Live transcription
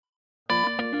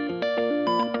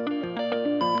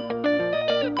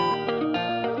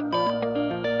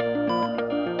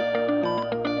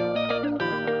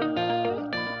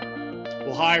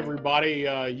hi, everybody.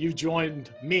 You've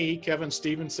joined me, Kevin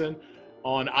Stevenson,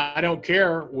 on I Don't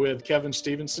Care with Kevin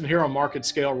Stevenson here on Market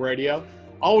Scale Radio.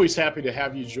 Always happy to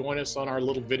have you join us on our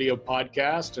little video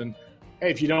podcast. And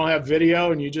hey, if you don't have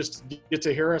video and you just get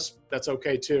to hear us, that's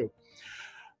okay too.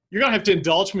 You're gonna have to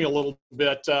indulge me a little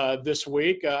bit this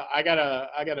week. I got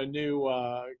a new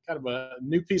kind of a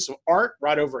new piece of art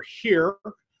right over here.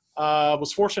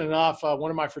 Was fortunate enough,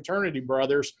 one of my fraternity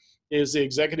brothers is the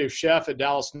executive chef at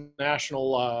Dallas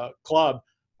National Club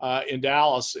in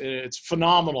Dallas. It's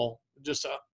phenomenal, just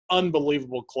an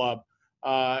unbelievable club.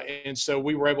 And so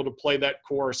we were able to play that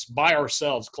course by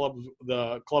ourselves.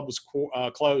 The club was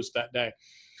closed that day.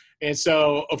 And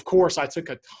so, of course, I took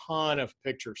a ton of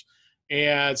pictures.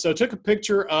 And so I took a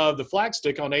picture of the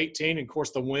flagstick on 18. And of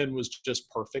course, the wind was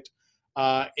just perfect.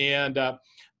 And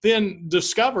then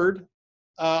discovered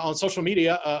on social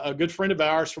media, a good friend of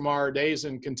ours from our days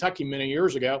in Kentucky many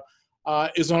years ago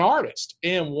is an artist.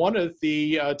 And one of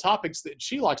the topics that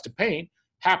she likes to paint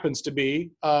happens to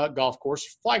be golf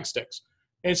course flagsticks.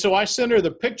 And so I sent her the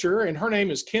picture, and her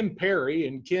name is Kim Perry,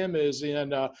 and Kim is in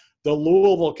the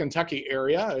Louisville, Kentucky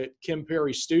area at Kim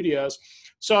Perry Studios.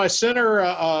 So I sent her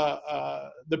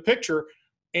the picture,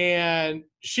 and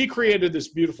she created this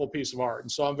beautiful piece of art.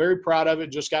 And so I'm very proud of it.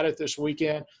 Just got it this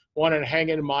weekend. Wanted to hang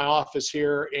it in my office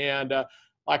here. And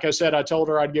like I said, I told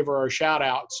her I'd give her a shout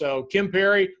out. So Kim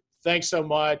Perry, thanks so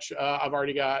much. I've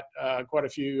already got quite a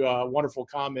few wonderful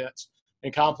comments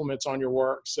and compliments on your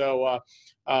work. So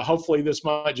hopefully this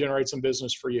might generate some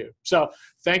business for you. So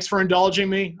thanks for indulging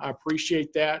me. I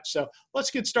appreciate that. So let's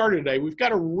get started today. We've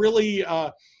got a really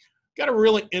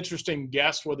interesting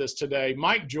guest with us today.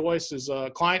 Mike Joyce is a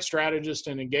client strategist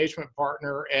and engagement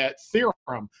partner at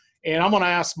Theorem. And I'm going to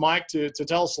ask Mike to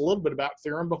tell us a little bit about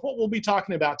Theorem. But what we'll be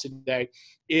talking about today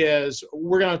is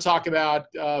we're going to talk about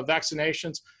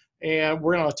vaccinations, and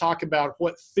we're going to talk about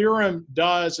what Theorem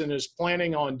does and is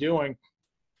planning on doing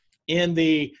in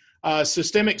the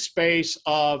systemic space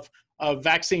of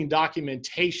vaccine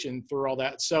documentation through all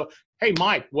that. So, hey,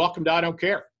 Mike, welcome to I Don't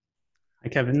Care. Hi,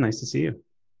 Kevin. Nice to see you.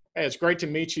 Hey, it's great to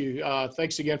meet you.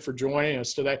 Thanks again for joining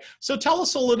us today. So tell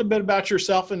us a little bit about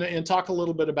yourself and talk a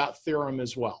little bit about Theorem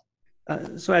as well.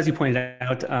 So as you pointed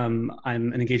out, I'm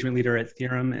an engagement leader at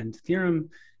Theorem, and Theorem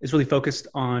is really focused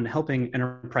on helping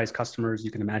enterprise customers,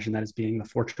 you can imagine that as being the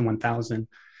Fortune 1000,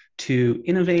 to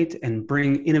innovate and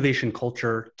bring innovation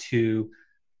culture to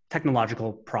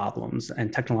technological problems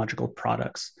and technological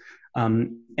products.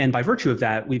 And by virtue of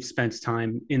that, we've spent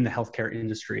time in the healthcare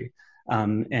industry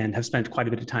and have spent quite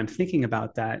a bit of time thinking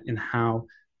about that and how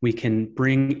we can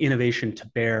bring innovation to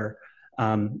bear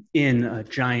in a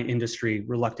giant industry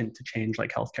reluctant to change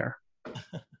like healthcare.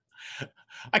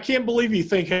 I can't believe you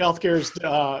think healthcare is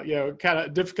kind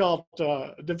of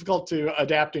difficult to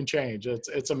adapt and change.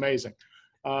 It's amazing.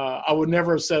 I would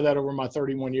never have said that over my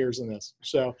 31 years in this.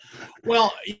 So,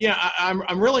 well, yeah,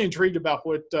 I'm really intrigued about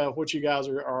what you guys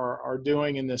are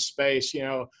doing in this space. You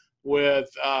know, with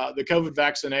the COVID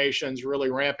vaccinations really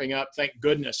ramping up. Thank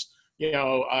goodness. You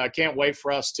know, I can't wait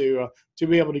for us to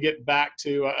be able to get back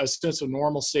to a sense of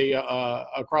normalcy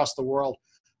across the world.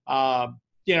 My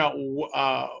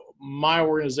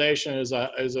organization is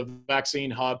a vaccine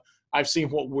hub. I've seen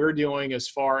what we're doing as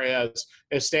far as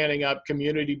standing up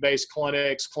community-based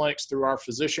clinics through our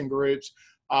physician groups,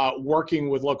 working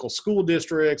with local school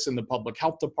districts and the public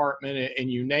health department,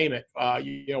 and you name it.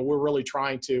 We're really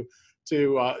trying to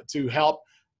help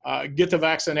get the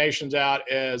vaccinations out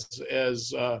as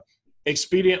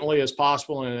expediently as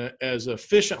possible and as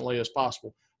efficiently as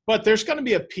possible. But there's going to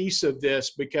be a piece of this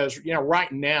because,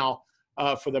 right now,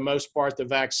 for the most part, the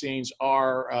vaccines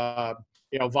are,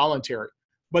 voluntary.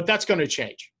 But that's going to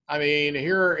change. I mean,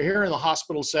 here in the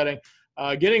hospital setting,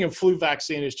 getting a flu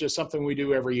vaccine is just something we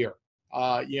do every year.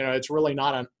 It's really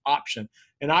not an option.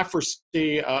 And I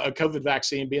foresee a COVID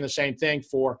vaccine being the same thing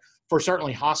for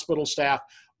certainly hospital staff.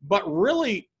 But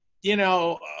really,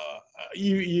 you've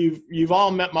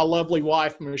all met my lovely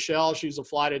wife, Michelle. She's a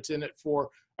flight attendant for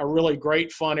a really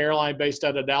great, fun airline based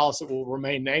out of Dallas that will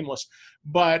remain nameless.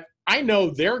 But I know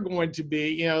they're going to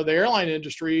be, the airline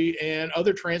industry and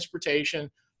other transportation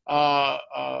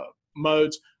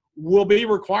modes will be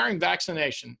requiring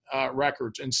vaccination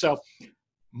records. And so,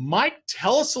 Mike,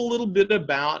 tell us a little bit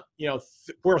about,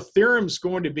 where Theorem's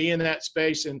going to be in that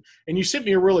space. And you sent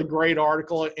me a really great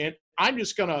article, and I'm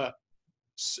just going to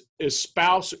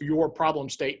espouse your problem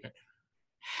statement.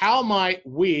 How might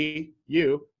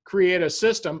you create a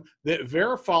system that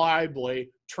verifiably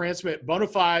transmit bona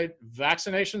fide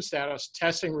vaccination status,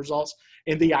 testing results,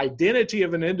 and the identity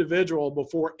of an individual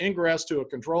before ingress to a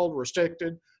controlled,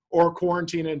 restricted, or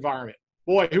quarantine environment?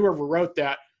 Boy, whoever wrote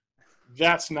that,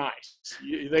 That's nice.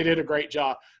 They did a great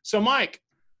job. So, Mike,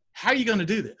 how are you going to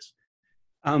do this?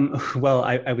 Well,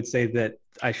 I would say that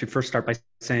I should first start by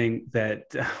saying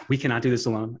that we cannot do this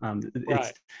alone.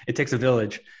 Right. It takes a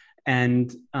village.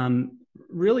 And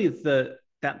really,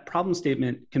 that problem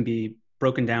statement can be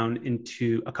broken down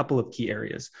into a couple of key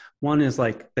areas. One is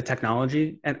like the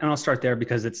technology, and I'll start there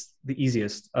because it's the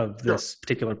easiest of this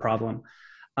particular problem.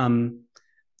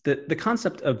 The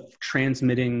concept of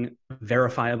transmitting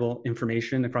verifiable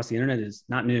information across the internet is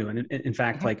not new. And in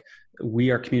fact, like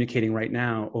we are communicating right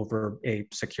now over a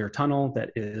secure tunnel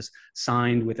that is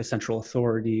signed with a central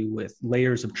authority with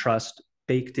layers of trust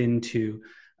baked into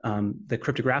the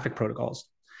cryptographic protocols.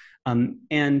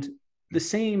 And the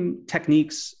same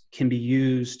techniques can be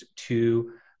used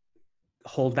to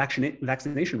hold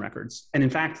vaccination records. And in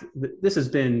fact, this has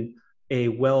been a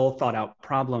well thought out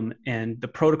problem, and the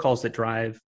protocols that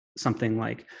drive something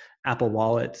like Apple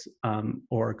Wallet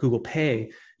or Google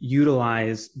Pay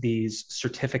utilize these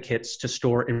certificates to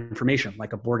store information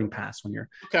like a boarding pass. When you're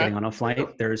getting on a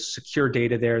flight, there's secure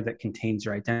data there that contains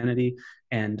your identity,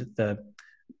 and the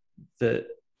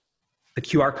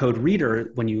QR code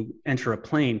reader, when you enter a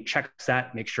plane, checks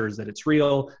that, makes sure that it's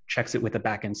real, checks it with a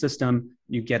backend system,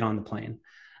 you get on the plane.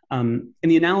 And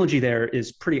the analogy there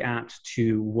is pretty apt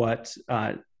to what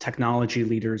technology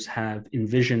leaders have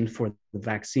envisioned for the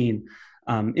vaccine.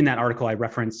 In that article, I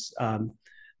reference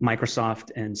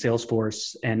Microsoft and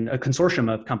Salesforce and a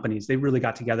consortium of companies. They really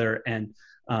got together and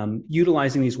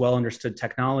utilizing these well-understood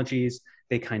technologies,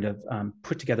 they kind of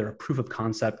put together a proof of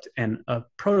concept and a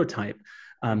prototype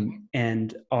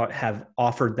and have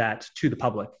offered that to the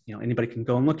public. You know, anybody can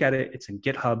go and look at it. It's in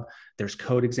GitHub. There's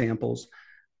code examples.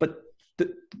 But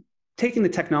taking the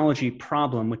technology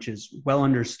problem, which is well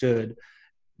understood,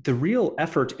 the real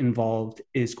effort involved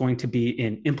is going to be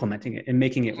in implementing it and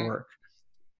making it work.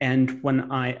 And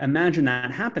when I imagine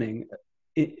that happening,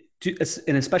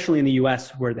 and especially in the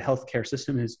US where the healthcare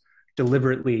system is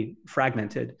deliberately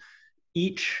fragmented,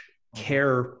 each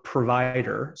care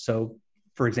provider, so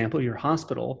for example, your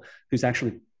hospital, who's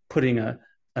actually putting a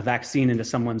vaccine into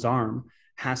someone's arm,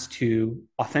 has to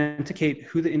authenticate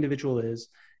who the individual is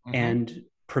and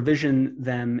provision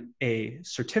them a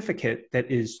certificate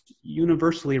that is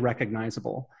universally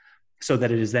recognizable so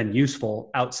that it is then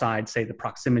useful outside, say, the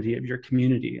proximity of your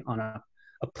community on a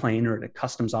plane or at a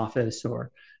customs office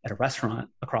or at a restaurant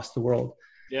across the world.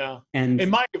 Yeah.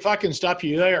 And Mike, if I can stop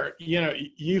you there, you know,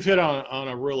 you've hit on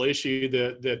a real issue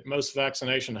that most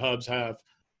vaccination hubs have,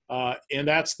 and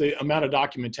that's the amount of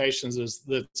documentations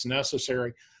that's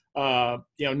necessary, you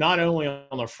know, not only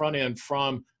on the front end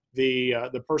from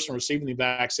the person receiving the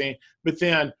vaccine, but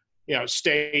then, you know,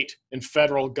 state and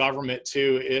federal government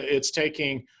too. It's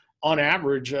taking on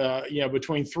average, you know,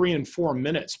 between 3 and 4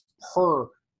 minutes per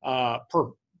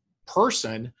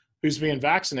person who's being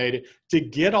vaccinated to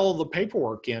get all of the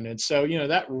paperwork in. And so, you know,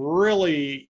 that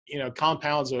really, you know,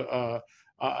 compounds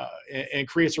and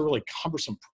creates a really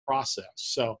cumbersome process.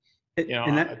 So, you know,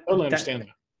 I totally understand that.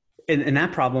 And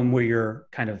that problem where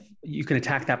you can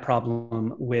attack that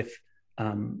problem with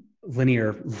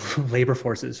linear labor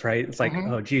forces, right? It's like,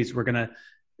 oh, geez, we're gonna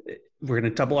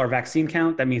double our vaccine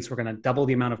count. That means we're gonna double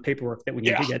the amount of paperwork that we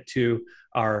need to get to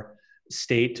our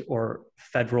state or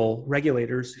federal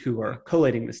regulators who are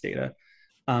collating this data.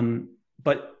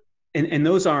 But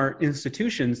those are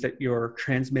institutions that you're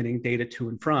transmitting data to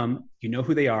and from. You know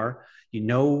who they are. You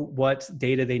know what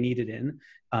data they need it in.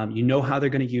 You know how they're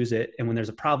going to use it. And when there's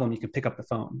a problem, you can pick up the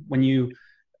phone. When you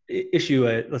issue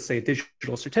let's say a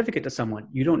digital certificate to someone,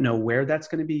 you don't know where that's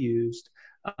going to be used,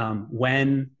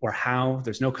 when or how.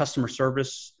 There's no customer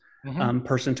service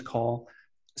person to call.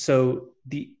 So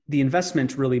the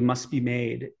investment really must be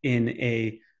made in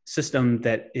a system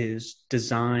that is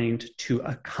designed to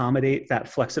accommodate that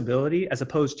flexibility, as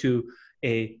opposed to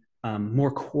a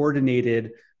more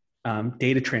coordinated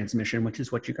data transmission, which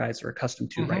is what you guys are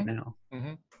accustomed to right now.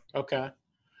 Okay.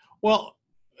 Well,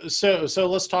 so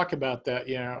let's talk about that.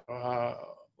 You know,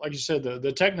 like you said,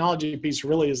 the technology piece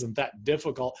really isn't that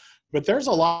difficult, but there's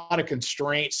a lot of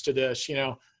constraints to this. You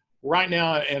know, right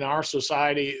now in our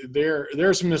society,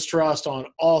 there's mistrust on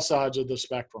all sides of the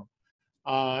spectrum.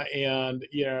 And,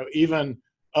 you know, even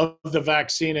of the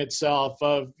vaccine itself,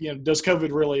 of, you know, does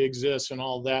COVID really exist and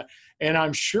all that. And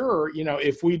I'm sure, you know,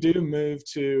 if we do move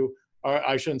to, or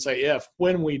I shouldn't say if,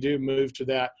 when we do move to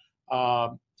that,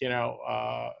 you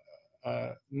know,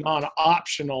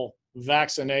 non-optional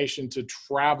vaccination to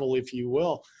travel, if you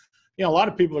will, you know, a lot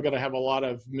of people are going to have a lot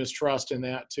of mistrust in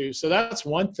that too. So that's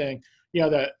one thing, you know,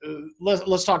 that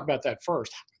let's talk about that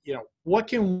first. You know, what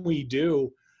can we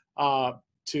do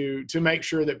to make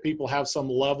sure that people have some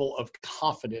level of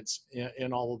confidence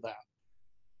in all of that?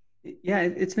 Yeah,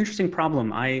 it's an interesting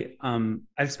problem.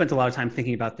 I've spent a lot of time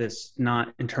thinking about this,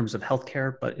 not in terms of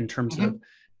healthcare, but in terms Mm-hmm. of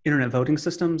internet voting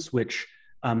systems, which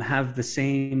have the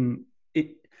same.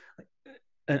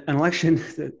 An election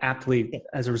that aptly,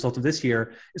 as a result of this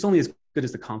year, is only as good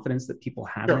as the confidence that people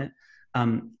have in Sure. it.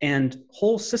 And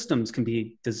whole systems can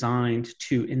be designed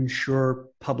to ensure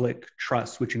public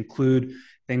trust, which include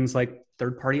things like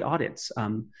third-party audits. For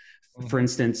Mm-hmm.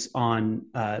 instance,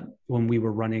 when we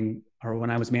were running, or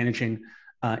when I was managing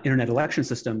internet election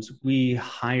systems, we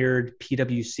hired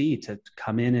PwC to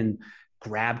come in and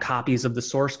grab copies of the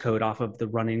source code off of the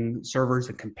running servers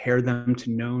and compare them to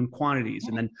known quantities.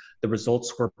 And then the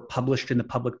results were published in the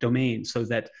public domain so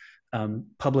that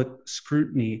public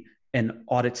scrutiny and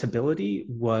auditability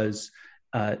was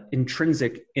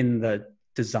intrinsic in the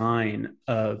design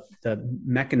of the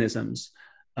mechanisms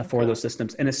for those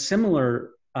systems. And a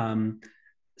similar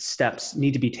steps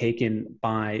need to be taken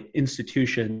by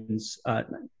institutions.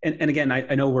 And again,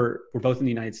 I know we're both in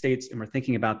the United States and we're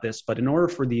thinking about this, but in order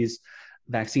for these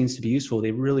vaccines to be useful,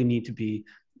 they really need to be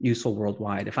useful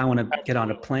worldwide. If I want to get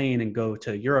on a plane and go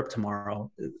to Europe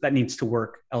tomorrow, that needs to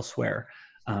work elsewhere.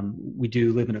 We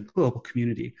do live in a global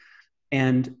community.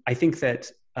 And I think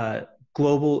that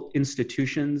global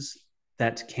institutions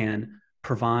that can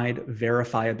provide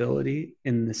verifiability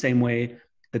in the same way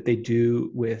that they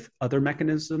do with other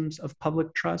mechanisms of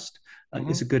public trust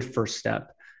is a good first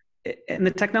step. And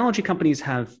the technology companies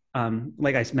have,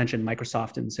 like I mentioned,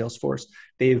 Microsoft and Salesforce,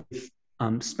 they've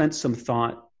spent some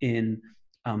thought in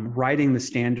writing the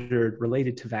standard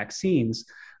related to vaccines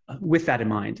with that in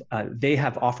mind. They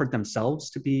have offered themselves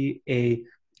to be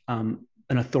an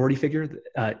authority figure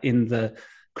in the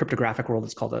cryptographic world.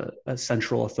 It's called a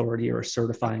central authority or a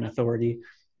certifying authority,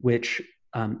 which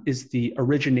is the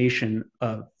origination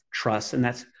of trust, and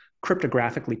that's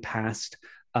cryptographically passed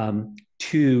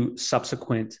to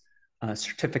subsequent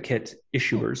certificate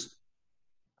issuers.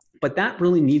 But that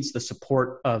really needs the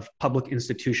support of public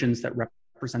institutions that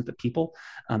represent the people.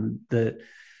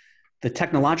 The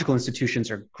technological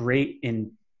institutions are great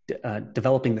in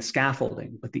developing the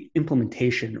scaffolding, but the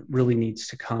implementation really needs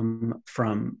to come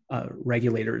from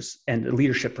regulators and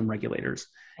leadership from regulators.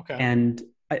 Okay. And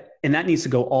that needs to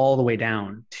go all the way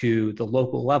down to the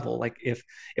local level. Like if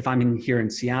I'm here in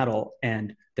Seattle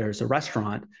and there's a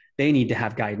restaurant, they need to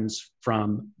have guidance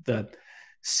from the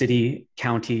city,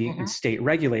 county, and state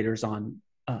regulators on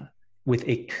with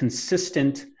a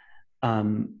consistent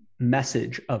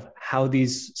message of how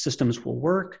these systems will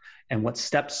work and what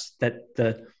steps that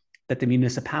the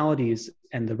municipalities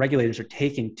and the regulators are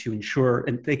taking to ensure,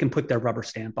 and they can put their rubber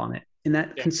stamp on it. And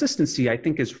that consistency, I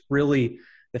think, is really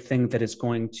the thing that is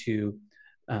going to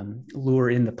lure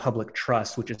in the public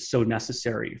trust, which is so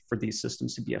necessary for these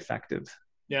systems to be effective.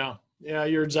 Yeah,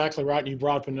 you're exactly right. And you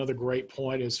brought up another great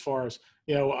point as far as,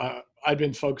 I've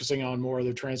been focusing on more of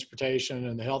the transportation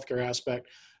and the healthcare aspect,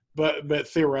 but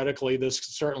theoretically, this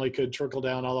certainly could trickle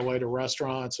down all the way to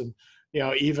restaurants and,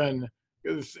 even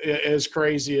as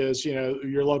crazy as,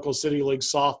 your local city league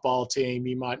softball team,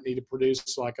 you might need to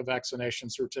produce like a vaccination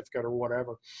certificate or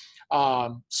whatever.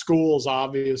 Schools,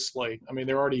 obviously, I mean,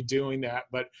 they're already doing that,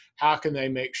 but how can they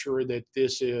make sure that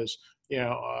this is,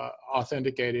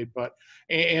 authenticated?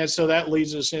 And so that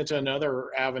leads us into another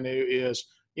avenue is,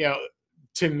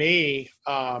 to me,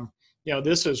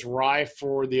 this is rife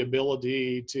for the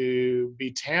ability to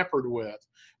be tampered with.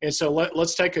 And so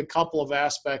let's take a couple of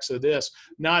aspects of this,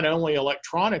 not only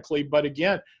electronically, but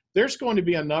again, there's going to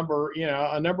be a number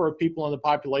of people in the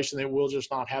population that will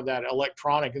just not have that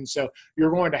electronic. And so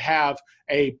you're going to have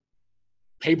a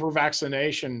paper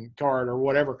vaccination card or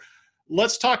whatever.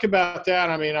 Let's talk about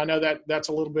that. I mean, I know that that's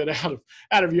a little bit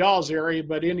out of y'all's area,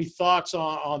 but any thoughts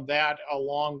on that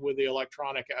along with the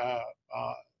electronic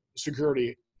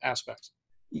security aspects?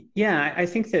 Yeah, I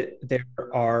think that there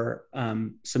are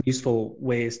some useful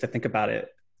ways to think about it,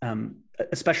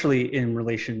 especially in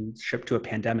relationship to a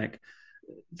pandemic.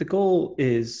 The goal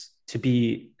is to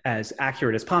be as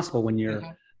accurate as possible when you're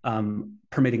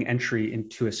permitting entry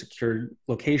into a secured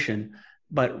location,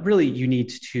 but really you need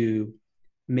to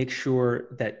make sure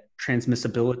that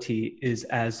transmissibility is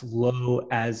as low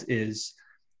as is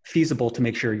feasible to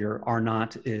make sure your R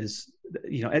naught is,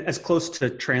 as close to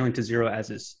trailing to zero as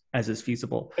is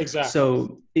feasible. Exactly.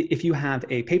 So if you have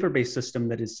a paper-based system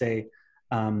that is, say,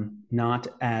 not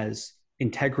as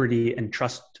integrity and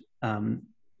trust,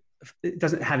 it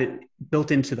doesn't have it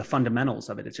built into the fundamentals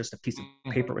of it. It's just a piece of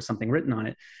paper with something written on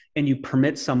it. And you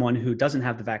permit someone who doesn't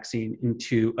have the vaccine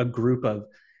into a group of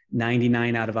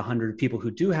 99 out of 100 people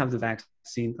who do have the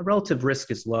vaccine, the relative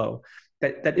risk is low.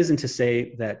 that isn't to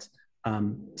say that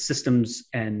systems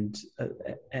and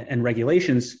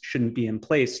regulations shouldn't be in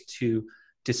place to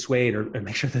dissuade or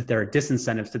make sure that there are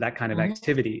disincentives to that kind of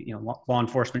activity. You know, law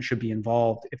enforcement should be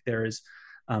involved if there is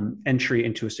entry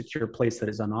into a secure place that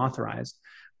is unauthorized.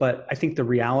 But I think the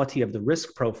reality of the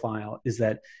risk profile is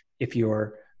that if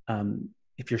you're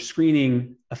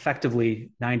screening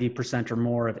effectively 90% or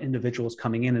more of individuals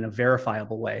coming in a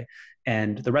verifiable way,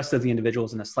 and the rest of the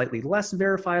individuals in a slightly less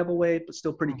verifiable way, but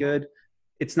still pretty good,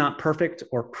 it's not perfect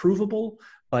or provable,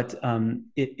 but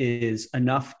it is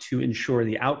enough to ensure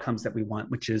the outcomes that we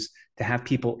want, which is to have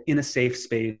people in a safe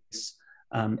space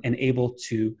and able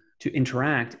to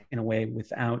interact in a way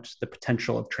without the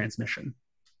potential of transmission.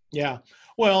 Yeah.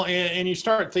 Well, and you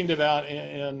start thinking about,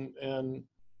 and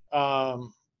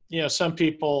you know, some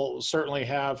people certainly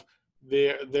have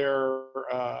their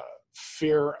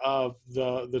fear of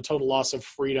the total loss of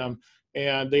freedom,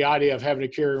 and the idea of having to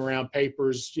carry around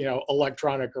papers, you know,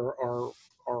 electronic or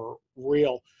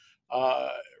real,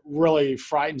 really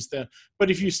frightens them. But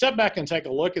if you step back and take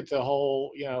a look at the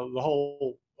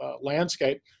whole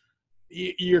landscape,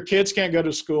 your kids can't go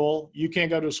to school. You can't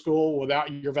go to school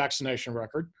without your vaccination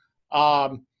record.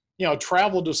 You know,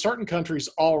 travel to certain countries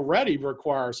already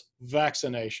requires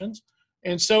vaccinations.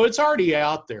 And so it's already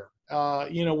out there.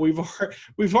 You know,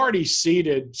 we've already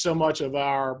ceded so much of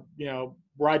our, you know,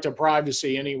 right to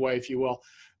privacy anyway, if you will,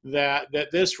 that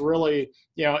this really,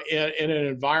 you know, in an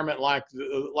environment like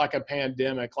a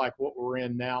pandemic, like what we're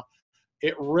in now,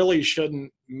 it really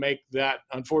shouldn't make that,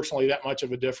 unfortunately, that much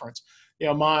of a difference. You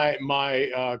know,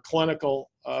 my clinical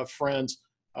friends,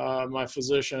 my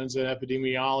physicians and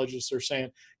epidemiologists are saying,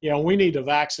 you know, we need to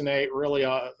vaccinate really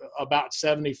about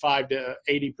 75 to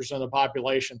 80% of the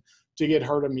population to get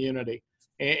herd immunity.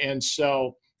 And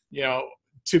so, you know,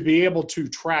 to be able to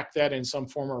track that in some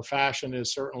form or fashion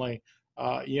is certainly,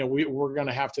 you know, we're going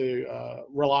to have to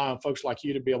rely on folks like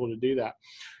you to be able to do that.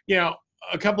 You know,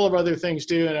 a couple of other things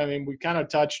too, and I mean, we kind of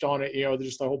touched on it, you know,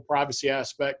 there's the whole privacy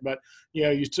aspect, but, you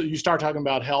know, you start talking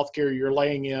about healthcare, you're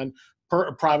laying in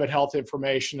private health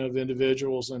information of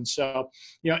individuals. And so,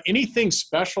 you know, anything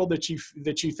special that you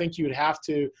think you would have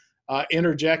to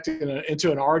interject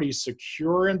into an already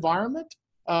secure environment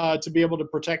to be able to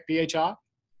protect PHI?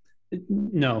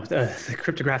 No, the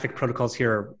cryptographic protocols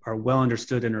here are well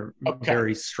understood and are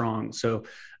very strong. So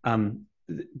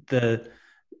the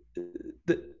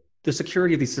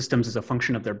security of these systems is a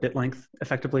function of their bit length,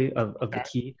 effectively, of the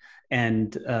key,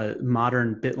 and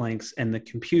modern bit lengths and the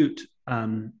compute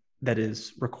that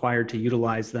is required to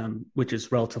utilize them, which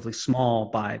is relatively small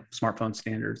by smartphone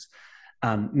standards,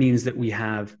 means that we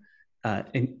have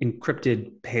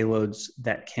encrypted payloads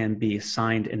that can be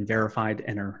signed and verified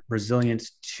and are resilient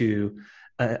to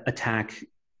attack,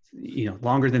 you know,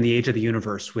 longer than the age of the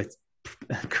universe with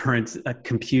current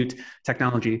compute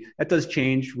technology. That does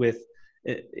change with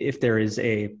if there is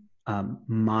a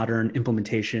modern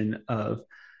implementation of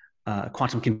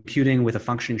quantum computing with a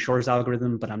functioning Shor's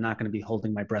algorithm, but I'm not going to be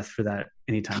holding my breath for that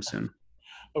anytime soon.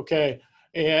 Okay.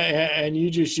 And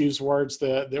you just used words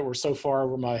that were so far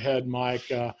over my head, Mike.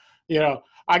 You know,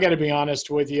 I got to be honest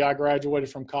with you. I graduated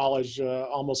from college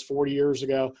almost 40 years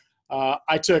ago.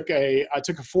 I took a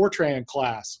Fortran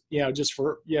class, you know, just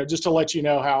to let you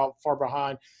know how far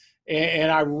behind.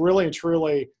 And I really and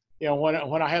truly, you know,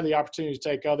 when I had the opportunity to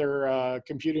take other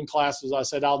computing classes, I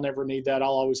said, I'll never need that. I'll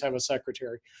always have a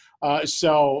secretary.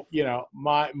 So, you know,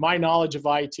 my knowledge of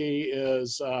IT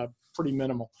is pretty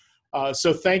minimal.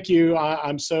 So thank you.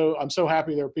 I'm so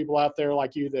happy there are people out there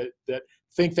like you that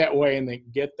think that way and they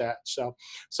get that. So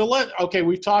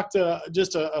we've talked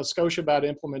just a skosh about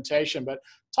implementation, but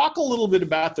talk a little bit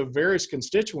about the various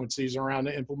constituencies around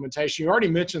the implementation. You already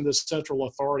mentioned the central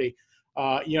authority,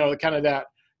 you know, kind of that,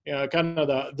 you know, kind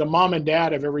of the mom and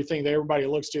dad of everything that everybody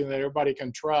looks to and that everybody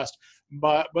can trust.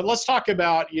 But let's talk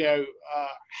about, you know,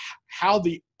 how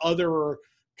the other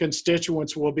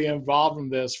constituents will be involved in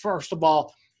this. First of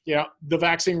all, you know, the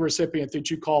vaccine recipient that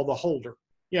you call the holder.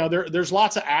 You know, there's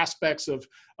lots of aspects of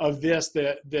this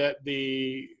that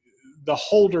the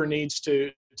holder needs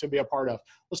to be a part of.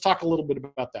 Let's talk a little bit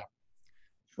about that.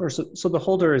 Sure. So the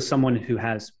holder is someone who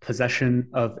has possession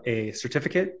of a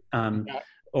certificate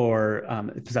or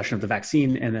possession of the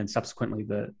vaccine, and then subsequently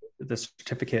the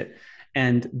certificate.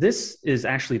 And this is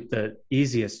actually the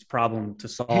easiest problem to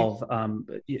solve.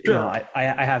 You know,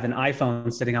 I have an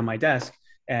iPhone sitting on my desk,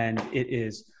 and it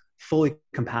is fully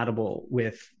compatible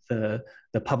with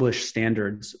the published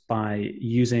standards by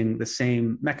using the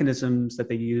same mechanisms that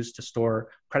they use to store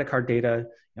credit card data.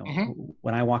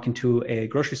 When I walk into a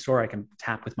grocery store, I can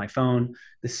tap with my phone.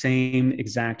 The same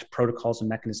exact protocols and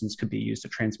mechanisms could be used to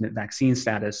transmit vaccine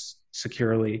status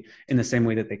securely in the same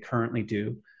way that they currently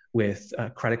do with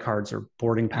credit cards or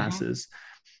boarding passes.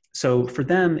 So for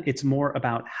them, it's more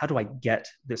about, how do I get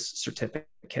this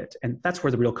certificate? And that's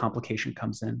where the real complication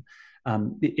comes in.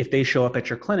 If they show up at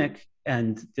your clinic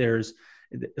and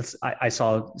I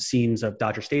saw scenes of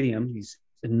Dodger Stadium, these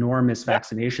enormous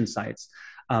vaccination sites.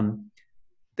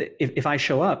 If I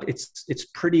show up, it's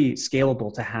pretty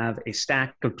scalable to have a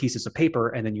stack of pieces of paper,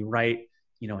 and then you write,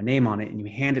 a name on it and you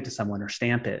hand it to someone or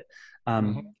stamp it.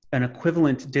 An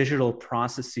equivalent digital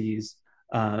processes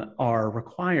are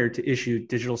required to issue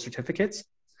digital certificates,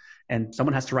 and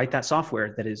someone has to write that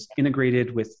software that is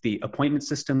integrated with the appointment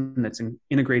system, that's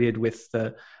integrated with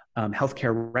the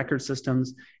healthcare record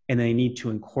systems, and they need to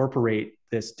incorporate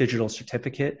this digital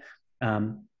certificate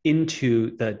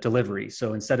into the delivery.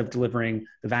 So instead of delivering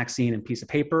the vaccine and piece of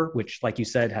paper, which, like you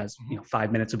said, has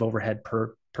 5 minutes of overhead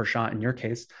per shot in your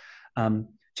case,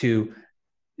 to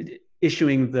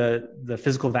issuing the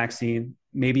physical vaccine,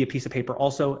 maybe a piece of paper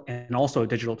also, and also a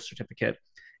digital certificate.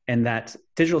 And that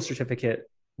digital certificate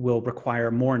will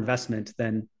require more investment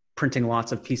than printing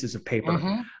lots of pieces of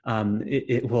paper.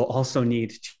 It will also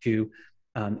need to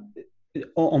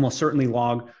almost certainly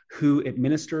log who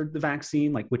administered the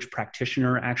vaccine, like which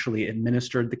practitioner actually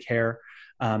administered the care,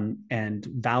 and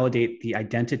validate the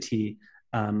identity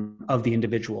of the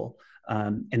individual,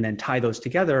 and then tie those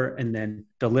together and then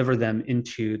deliver them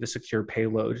into the secure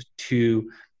payload to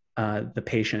the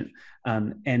patient.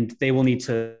 And they will need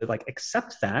to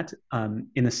accept that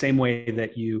in the same way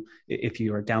that if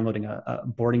you are downloading a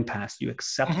boarding pass, you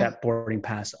accept that boarding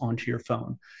pass onto your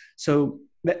phone. So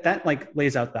that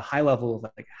lays out the high level of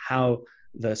how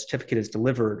the certificate is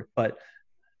delivered, but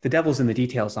the devil's in the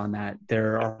details on that.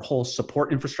 There are whole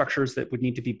support infrastructures that would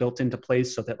need to be built into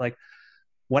place so that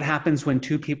what happens when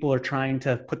two people are trying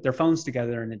to put their phones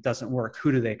together and it doesn't work?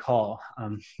 Who do they call?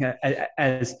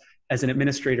 As an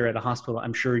administrator at a hospital,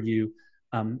 I'm sure you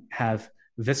have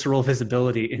visceral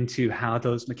visibility into how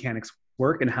those mechanics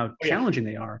work and how challenging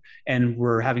they are. And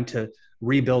we're having to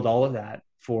rebuild all of that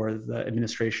for the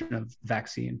administration of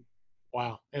vaccine.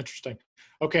 Wow, interesting.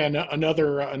 Okay,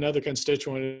 another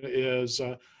constituent is,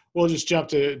 we'll just jump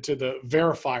to the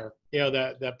verifier,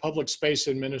 that public space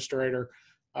administrator.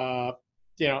 That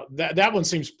one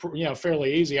seems,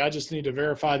 fairly easy. I just need to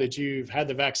verify that you've had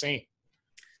the vaccine.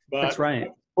 But that's right.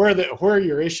 Where are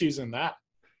your issues in that?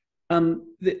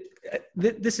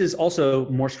 This is also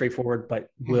more straightforward, but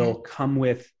will come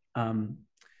with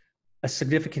a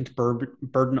significant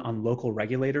burden on local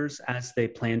regulators as they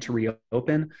plan to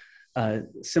reopen.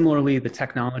 Similarly, the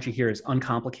technology here is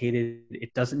uncomplicated.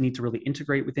 It doesn't need to really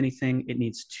integrate with anything. It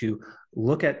needs to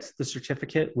look at the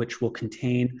certificate, which will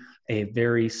contain a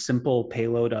very simple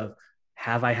payload of,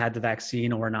 have I had the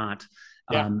vaccine or not?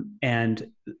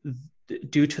 And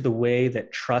due to the way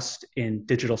that trust in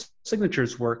digital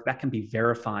signatures work, that can be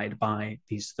verified by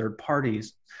these third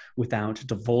parties without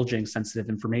divulging sensitive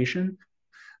information.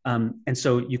 And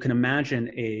so you can imagine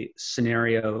a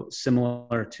scenario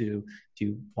similar to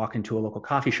you walk into a local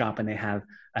coffee shop and they have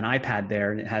an iPad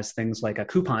there and it has things like a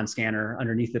coupon scanner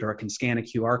underneath it, or it can scan a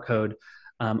QR code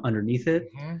underneath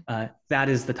it. That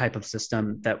is the type of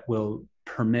system that will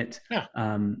permit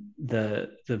the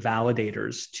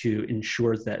validators to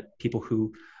ensure that people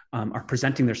who are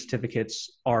presenting their certificates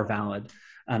are valid.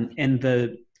 And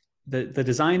the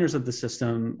designers of the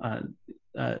system,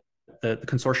 the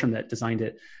consortium that designed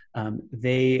it,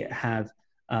 they have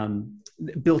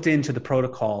built into the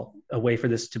protocol a way for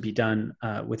this to be done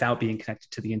without being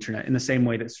connected to the internet, in the same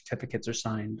way that certificates are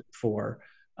signed for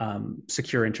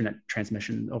secure internet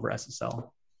transmission over SSL.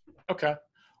 Okay.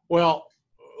 Well,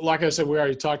 like I said, we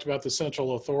already talked about the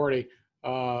central authority.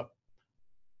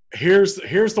 Here's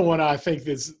the one I think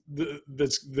that's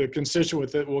the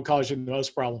constituent that will cause you the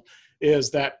most problem,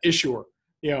 is that issuer.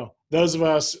 Those of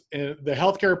us in the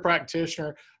healthcare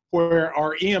practitioner, where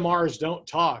our EMRs don't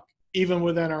talk, even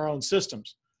within our own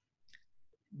systems.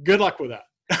 Good luck with that.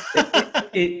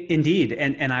 Indeed.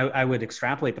 And I would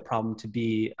extrapolate the problem to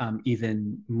be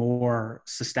even more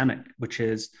systemic, which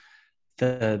is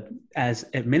as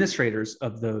administrators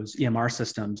of those EMR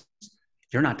systems,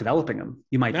 you're not developing them.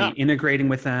 You might be integrating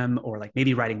with them, or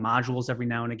maybe writing modules every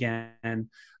now and again.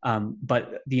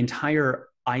 But the entire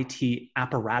IT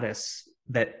apparatus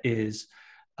that is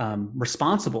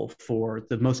responsible for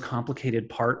the most complicated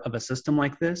part of a system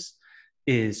like this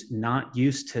is not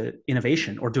used to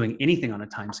innovation or doing anything on a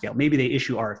time scale. Maybe they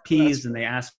issue RFPs and they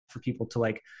ask for people to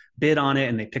like bid on it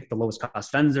and they pick the lowest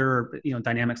cost vendor,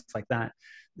 dynamics like that.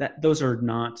 Those are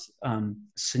not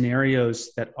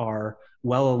scenarios that are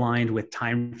well aligned with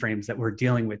timeframes that we're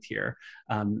dealing with here.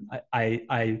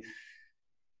 I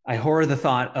horror the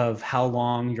thought of how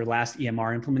long your last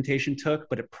EMR implementation took,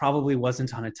 but it probably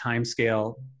wasn't on a time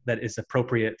scale that is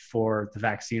appropriate for the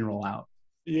vaccine rollout.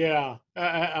 Yeah,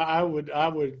 I would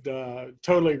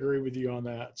totally agree with you on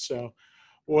that. So,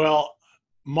 well,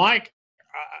 Mike,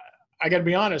 I got to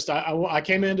be honest. I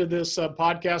came into this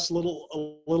podcast a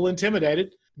little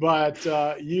intimidated, but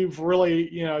you've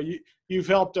really, you've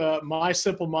helped my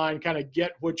simple mind kind of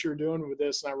get what you're doing with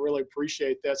this, and I really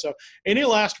appreciate that. So, any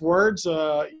last words,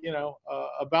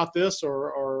 about this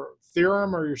or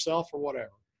Theorem or yourself or whatever?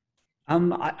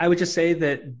 I would just say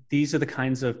that these are the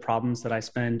kinds of problems that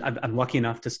I'm lucky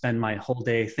enough to spend my whole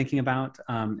day thinking about.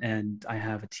 And I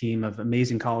have a team of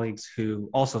amazing colleagues who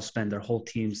also spend their whole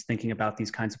teams thinking about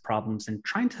these kinds of problems and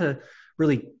trying to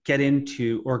really get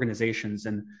into organizations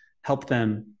and help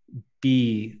them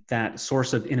be that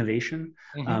source of innovation.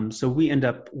 Mm-hmm. So we end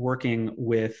up working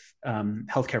with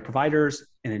healthcare providers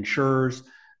and insurers,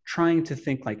 trying to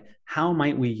think like, how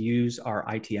might we use our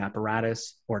IT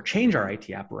apparatus or change our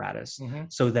IT apparatus mm-hmm.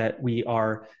 so that we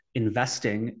are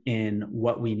investing in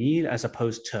what we need as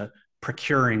opposed to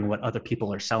procuring what other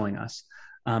people are selling us.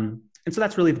 And so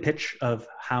that's really the pitch of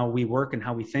how we work and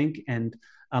how we think. And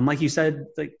like you said,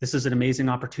 like, this is an amazing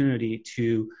opportunity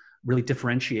to really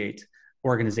differentiate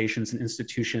organizations and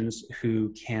institutions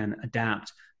who can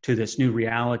adapt to this new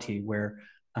reality where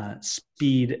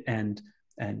speed and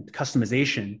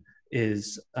customization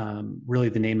is really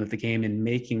the name of the game in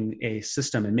making a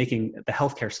system and making the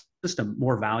healthcare system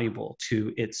more valuable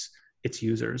to its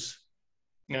users.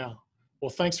 Yeah. Well,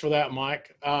 thanks for that,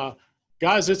 Mike.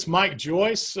 Guys, it's Mike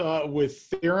Joyce with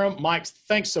Theorem. Mike,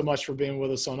 thanks so much for being with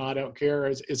us on I Don't Care.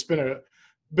 It's been a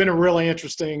really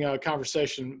interesting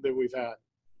conversation that we've had.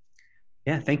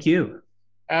 Yeah, thank you.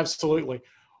 Absolutely.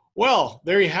 Well,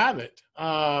 there you have it.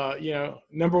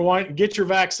 Number one, get your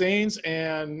vaccines,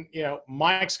 and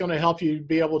Mike's going to help you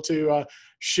be able to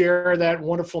share that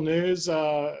wonderful news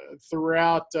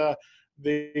throughout the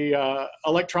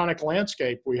electronic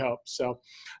landscape, we hope. So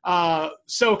a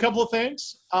couple of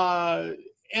things,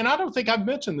 and I don't think I've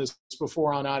mentioned this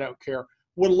before on I Don't Care.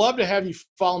 Would love to have you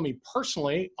follow me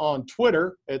personally on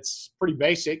Twitter. It's pretty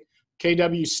basic,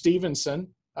 KW Stevenson,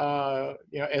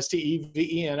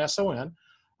 STEVENSON.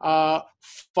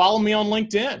 Follow me on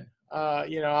LinkedIn.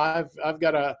 I've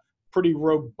got a pretty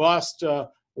robust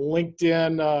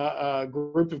LinkedIn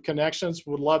group of connections.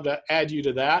 Would love to add you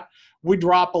to that. We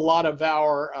drop a lot of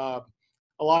our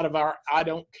I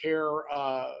Don't Care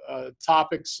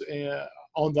topics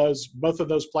on both of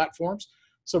those platforms.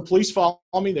 So please follow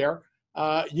me there.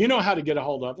 You know how to get a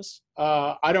hold of us.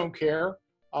 I Don't Care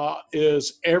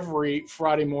is every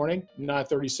Friday morning,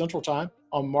 9:30 Central Time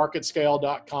on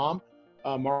marketscale.com.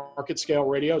 Market Scale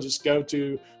Radio. Just go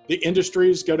to the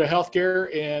industries, go to healthcare,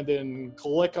 and then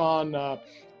click on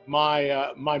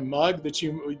my mug that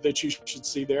you should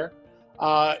see there.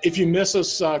 If you miss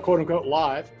us, quote unquote,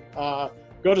 live,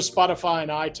 go to Spotify and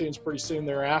iTunes pretty soon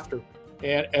thereafter.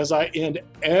 And as I end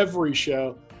every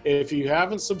show, if you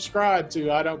haven't subscribed to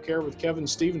I Don't Care with Kevin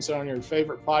Stevenson on your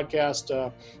favorite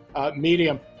podcast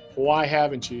medium, why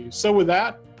haven't you? So with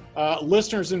that,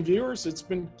 listeners and viewers, it's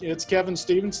Kevin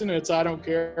Stevenson, it's I Don't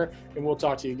Care, and we'll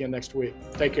talk to you again next week.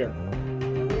 Take care.